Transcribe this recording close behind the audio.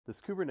This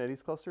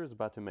Kubernetes cluster is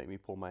about to make me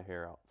pull my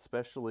hair out,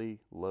 especially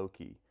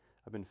Loki.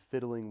 I've been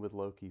fiddling with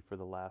Loki for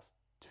the last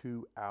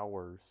 2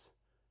 hours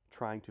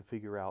trying to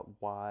figure out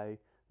why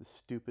the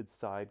stupid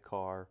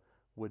sidecar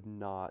would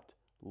not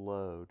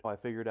load. I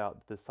figured out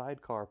that the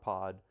sidecar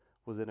pod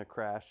was in a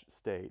crash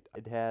state.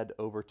 It had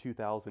over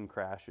 2,000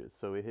 crashes,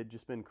 so it had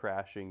just been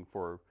crashing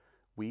for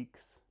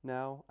weeks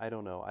now. I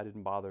don't know. I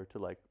didn't bother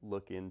to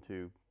look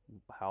into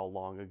how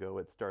long ago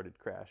it started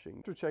crashing.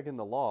 After checking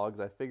the logs,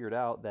 I figured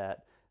out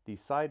that the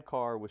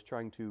sidecar was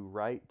trying to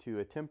write to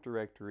a temp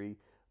directory,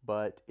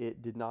 but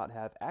it did not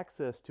have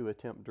access to a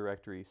temp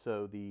directory.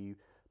 So the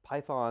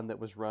Python that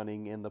was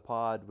running in the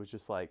pod was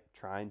just like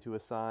trying to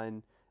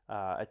assign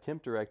a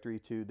temp directory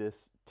to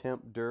this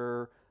temp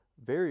dir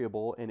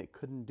variable, and it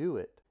couldn't do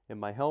it. In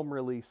my Helm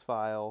release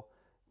file,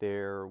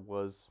 there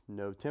was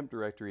no temp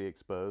directory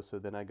exposed. So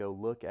then I go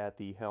look at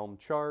the Helm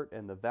chart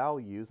and the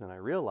values, and I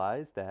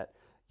realize that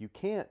you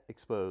can't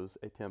expose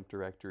a temp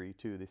directory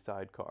to the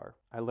sidecar.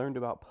 I learned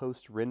about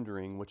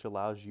post-rendering, which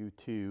allows you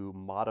to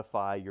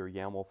modify your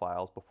YAML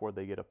files before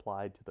they get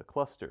applied to the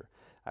cluster.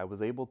 I was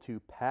able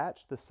to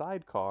patch the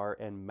sidecar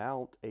and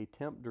mount a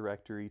temp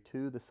directory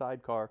to the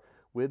sidecar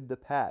with the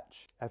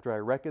patch. After I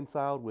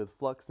reconciled with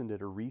Flux and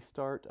did a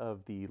restart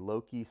of the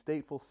Loki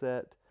stateful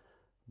set,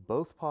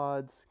 both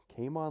pods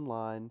came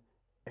online,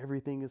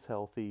 everything is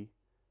healthy,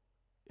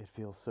 it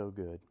feels so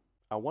good.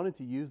 I wanted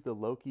to use the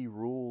Loki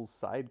rules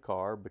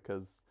sidecar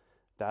because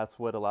that's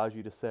what allows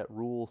you to set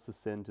rules to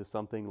send to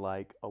something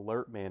like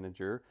Alert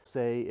Manager.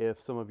 Say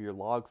if some of your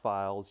log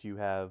files, you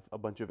have a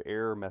bunch of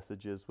error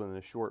messages within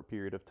a short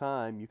period of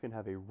time, you can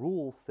have a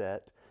rule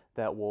set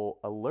that will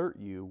alert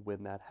you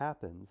when that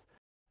happens.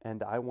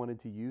 And I wanted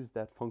to use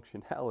that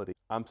functionality.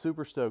 I'm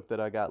super stoked that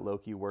I got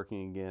Loki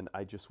working again.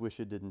 I just wish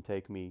it didn't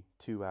take me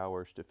 2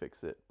 hours to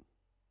fix it.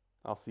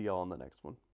 I'll see y'all on the next one.